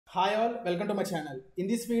Hi all, welcome to my channel. In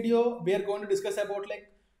this video, we are going to discuss about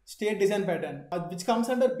state design pattern, which comes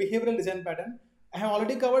under behavioral design pattern. I have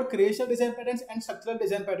already covered creational design patterns and structural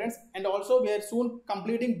design patterns, and also we are soon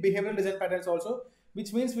completing behavioral design patterns also,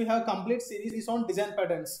 which means we have complete series on design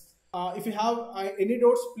patterns. If you have any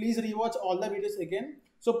doubts, please rewatch all the videos again.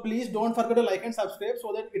 So please don't forget to like and subscribe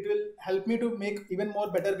so that it will help me to make even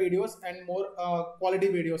more better videos and more quality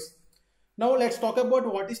videos. Now let's talk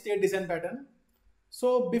about what is state design pattern.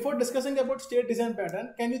 So before discussing about state design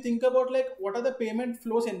pattern, can you think about what are the payment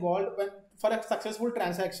flows involved for a successful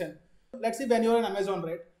transaction? Let's say when you're on Amazon,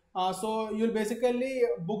 right? So you'll basically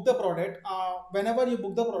book the product. Whenever you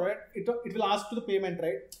book the product, it will ask to the payment,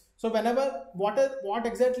 right? So whenever what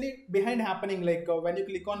exactly behind happening when you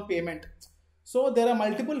click on payment. So there are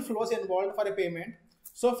multiple flows involved for a payment.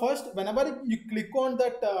 So first, whenever you click on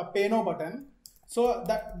that pay now button, so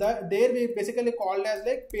there we basically called as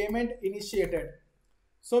payment initiated.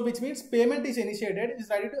 So which means payment is initiated, is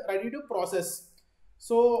ready to process.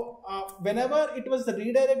 So whenever it was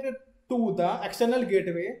redirected to the external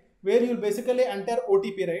gateway where you'll basically enter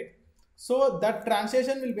OTP, right? So that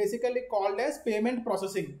transaction will basically called as payment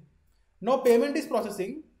processing. Now payment is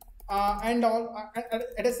processing and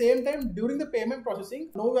at the same time during the payment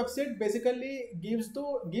processing, no website basically gives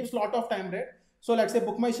lot of time, right? So let's say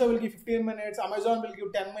BookMyShow will give 15 minutes, Amazon will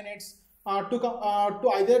give 10 minutes.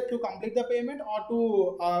 To either to complete the payment or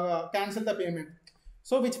to cancel the payment.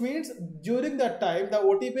 So which means during that time the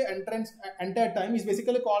OTP enter time is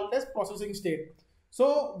basically called as processing state.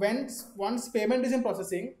 So once payment is in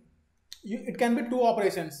processing, it can be two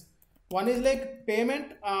operations. One is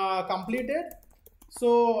payment completed,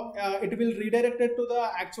 so it will redirect it to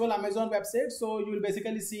the actual Amazon website, so you will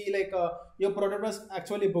basically see your product was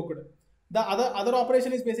actually booked. The other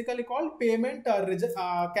operation is basically called payment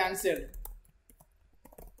cancelled.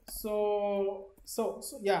 So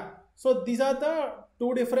yeah. So these are the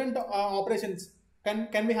two different operations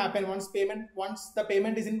can be happen once the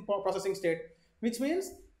payment is in processing state, which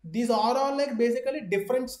means these are all basically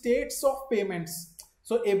different states of payments.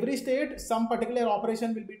 So every state some particular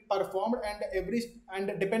operation will be performed,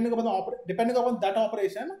 and depending upon that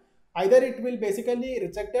operation, either it will basically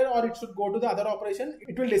rejected or it should go to the other operation.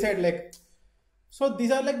 It will decide So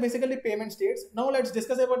these are basically payment states. Now let's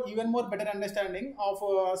discuss about even more better understanding of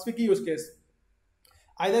Swiggy use case.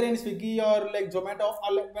 Either in Swiggy or Zomato,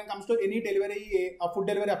 or when it comes to any delivery, food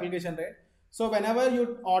delivery application, right? So whenever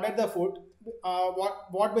you order the food,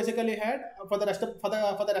 what basically had for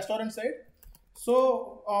the restaurant side.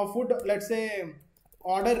 So food, let's say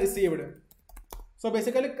order received. So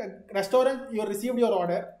basically restaurant, you received your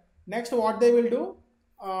order. Next what they will do,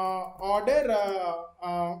 order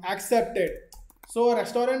accepted. So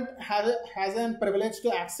restaurant has a privilege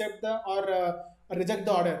to accept or reject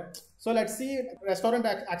the order. So let's see, restaurant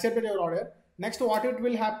accepted your order. Next what it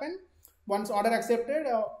will happen, once order accepted,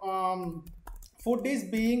 food is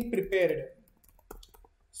being prepared.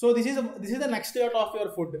 So this is the next state of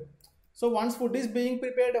your food. So once food is being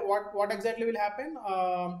prepared, what exactly will happen?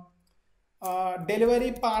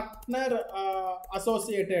 Delivery partner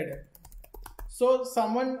associated. So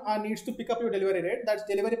someone needs to pick up your delivery, right? That's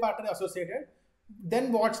delivery partner associated.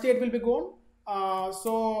 Then what state will be gone?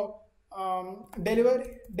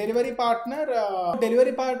 Delivery partner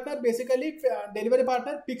basically delivery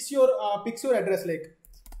partner picks your address,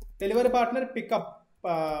 delivery partner pick up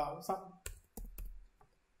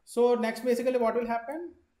So next basically what will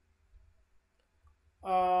happen?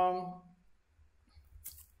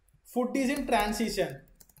 Food is in transition.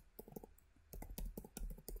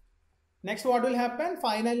 Next what will happen?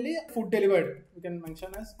 Finally food delivered. We can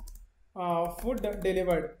mention as food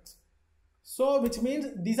delivered. So which means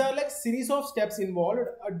these are series of steps involved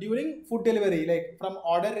during food delivery, from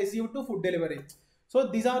order received to food delivery. So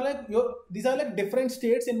these are different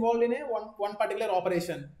states involved in one particular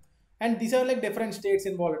operation, and these are different states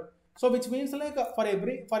involved. So which means for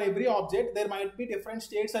every object there might be different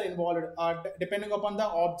states are involved depending upon the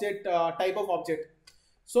object type of object.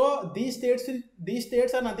 So these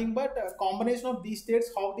states are nothing but a combination of these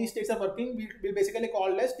states. How these states are working we basically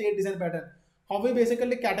call as state design pattern. How we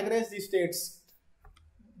basically categorize these states.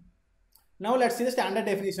 Now let's see the standard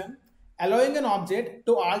definition. Allowing an object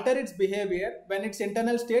to alter its behavior when its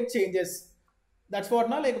internal state changes. That's what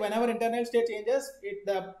now, whenever internal state changes,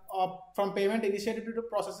 from payment initiated to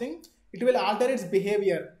processing, it will alter its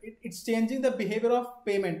behavior. It's changing the behavior of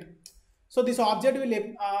payment. So this object will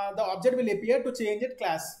appear to change its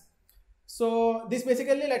class. So this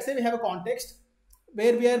basically, let's say we have a context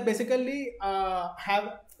where we are basically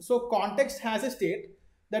so context has a state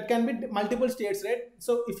that can be multiple states, right?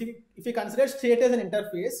 So if you consider state as an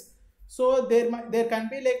interface, So there can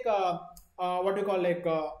be like what we call like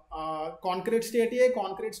concrete state A,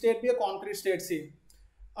 concrete state B, a concrete state C.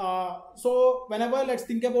 So whenever, let's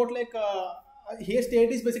think about like here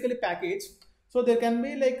state is basically package. So there can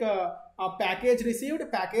be like a package received,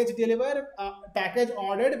 package delivered, package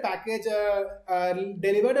ordered, package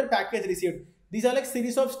delivered, or package received. These are like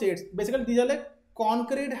series of states. Basically, these are like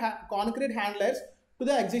concrete handlers to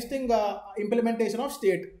the existing implementation of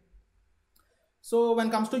state. So when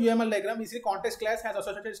it comes to UML diagram, we see context class has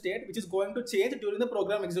associated state which is going to change during the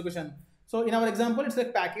program execution. So in our example, it's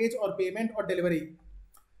like package or payment or delivery.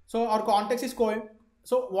 So our context is going.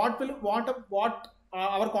 So what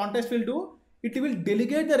our context will do? It will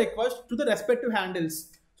delegate the request to the respective handles.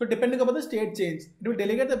 So depending upon the state change, it will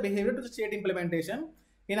delegate the behavior to the state implementation.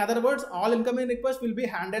 In other words, all incoming requests will be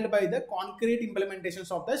handled by the concrete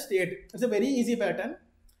implementations of the state. It's a very easy pattern.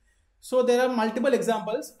 So there are multiple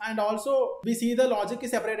examples, and also we see the logic is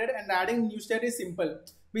separated and adding new state is simple,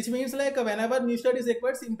 which means like whenever new state is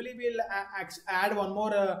required, simply we'll add one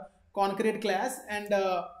more concrete class and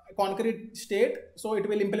concrete state. So it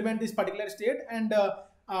will implement this particular state, and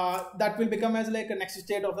that will become as like a next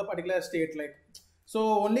state of the particular state. Like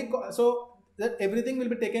so that everything will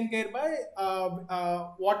be taken care by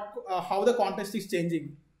how the context is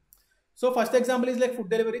changing. So first example is like food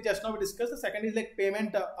delivery, just now we discussed. The second is like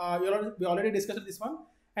payment, we already discussed this one.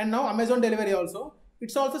 And now Amazon delivery also,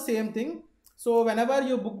 it's also same thing. So whenever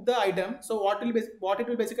you book the item, so what it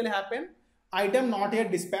will basically happen, item not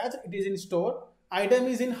yet dispatched, it is in store, item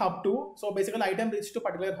is in hub 2, so basically item reached to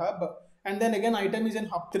particular hub, and then again item is in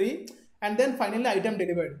hub 3, and then finally item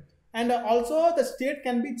delivered. And also the state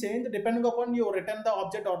can be changed depending upon you return the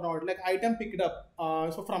object or not, like item picked up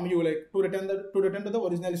so from you, like to return to the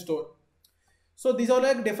original store. So these are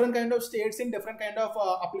like different kind of states in different kind of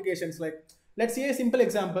applications. Like let's see a simple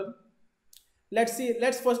example.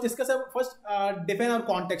 Let's first discuss define our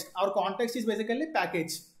context. Our context is basically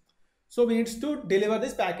package. So we need to deliver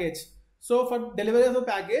this package. So for delivery of the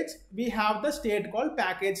package, we have the state called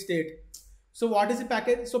package state. So what is the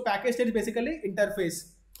package? So package state is basically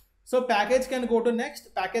interface. So package can go to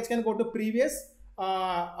next, package can go to previous,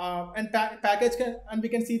 and we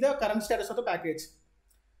can see the current status of the package.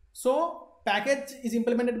 So package is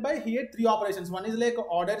implemented by here 3 operations. One is like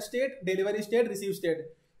order state, delivery state, receive state.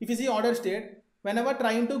 If you see order state, whenever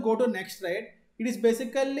trying to go to next, right, it is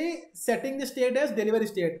basically setting the state as delivery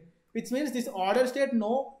state, which means this order state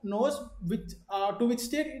knows which to which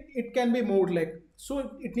state it can be moved. Like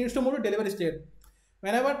so, it needs to move to delivery state.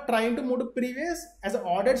 Whenever trying to move to previous, as an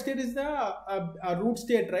ordered state is the root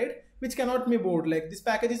state, right, which cannot be moved. Like this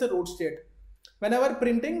package is a root state. Whenever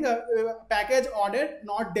printing package ordered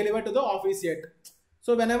not delivered to the office yet.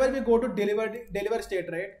 So whenever we go to deliver state,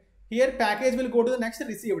 right, here package will go to the next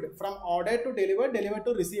received, from order to delivered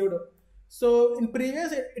to received. So in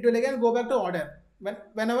previous it will again go back to order.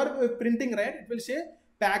 Whenever printing, right, it will say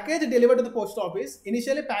package delivered to the post office.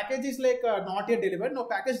 Initially package is like not yet delivered. No,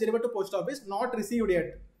 package delivered to post office, not received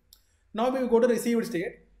yet. Now we will go to received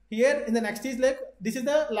state. Here in the next is like this is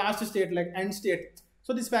the last state, like end state.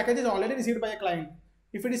 So this package is already received by a client.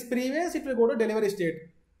 If it is previous, it will go to delivery state.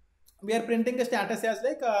 We are printing the status as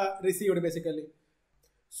like received basically.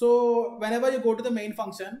 So whenever you go to the main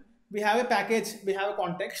function, we have a package, we have a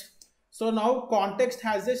context. So now context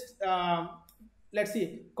has this, let's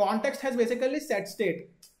see, context has basically set state.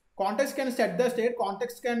 Context can set the state,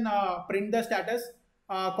 context can print the status,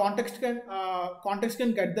 context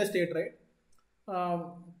can get the state, right?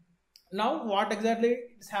 Now what exactly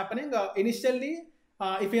is happening? Initially,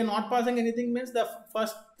 if you are not passing anything, means the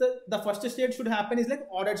first state should happen is like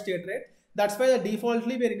ordered state, right? That's why the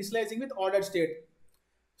defaultly we are initializing with ordered state.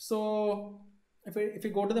 So if we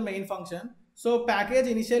go to the main function, so package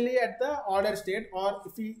initially at the order state, or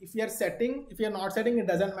if you are not setting, it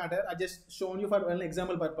doesn't matter. I just shown you for an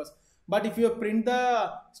example purpose. But if you print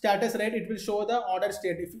the status, right, it will show the order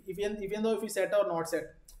state even though if you set or not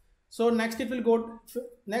set. So next it will go.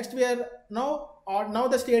 Next we are now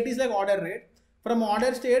the state is like order, right? From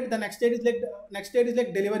order state, the next state is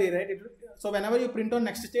like delivery, right? So whenever you print on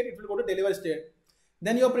next state, it will go to deliver state.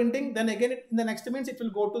 Then you are printing. Then again in the next means it will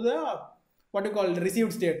go to the what you call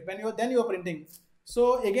received state. Then you are printing.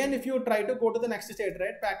 So again, if you try to go to the next state,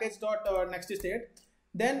 right? Package dot next state,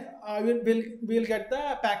 then we'll get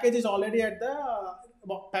the package is already at the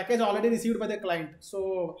package already received by the client.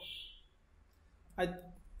 So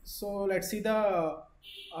let's see the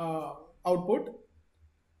output.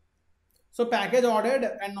 So package ordered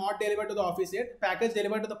and not delivered to the office yet. Package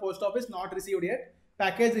delivered to the post office, not received yet.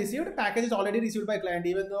 Package received. Package is already received by client,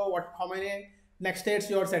 even though how many next states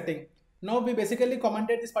you are setting. Now we basically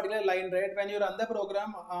commented this particular line, right? When you run the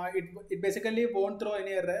program, it basically won't throw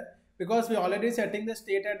any error because we already setting the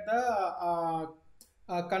state at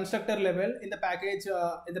the constructor level in the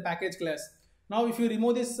package class. Now if you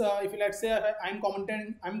remove this, if you, let's say I'm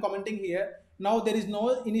commenting here. Now there is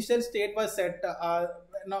no initial state was set.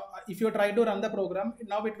 Now if you try to run the program,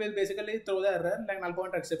 now it will basically throw the error like null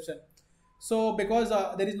pointer exception. So because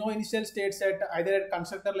there is no initial state set either at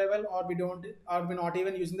constructor level, or we're not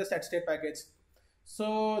even using the set state package.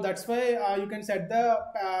 So that's why you can set the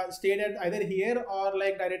state at either here or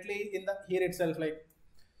like directly in the here itself. Like,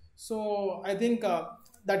 so I think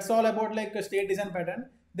that's all about like a state design pattern.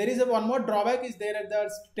 There is one more drawback is there at the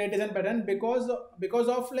state design pattern because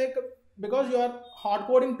you are hard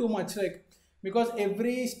coding too much, like, because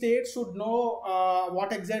every state should know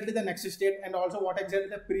what exactly the next state and also what exactly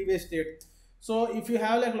the previous state. So if you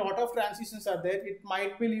have like a lot of transitions are there, it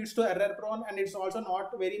might be leads to error prone, and it's also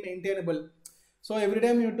not very maintainable. So every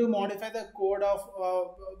time you have to modify the code of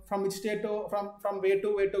from which state to from way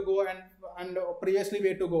to go and previously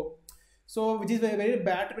way to go. So which is a very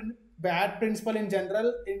bad principle in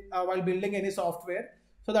general while building any software.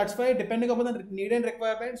 So that's why depending upon the need and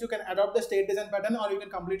requirements, you can adopt the state design pattern or you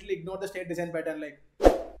can completely ignore the state design pattern. Like,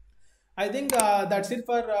 I think that's it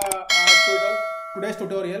for today's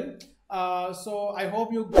tutorial. So I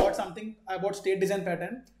hope you got something about state design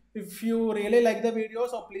pattern. If you really like the video,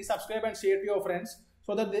 so please subscribe and share to your friends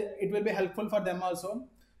so that it will be helpful for them also.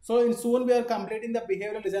 So soon we are completing the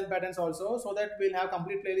behavioral design patterns also, so that we'll have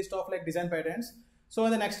complete playlist of like design patterns. So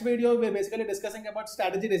in the next video, we're basically discussing about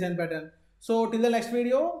strategy design pattern. So till the next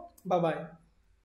video, bye bye.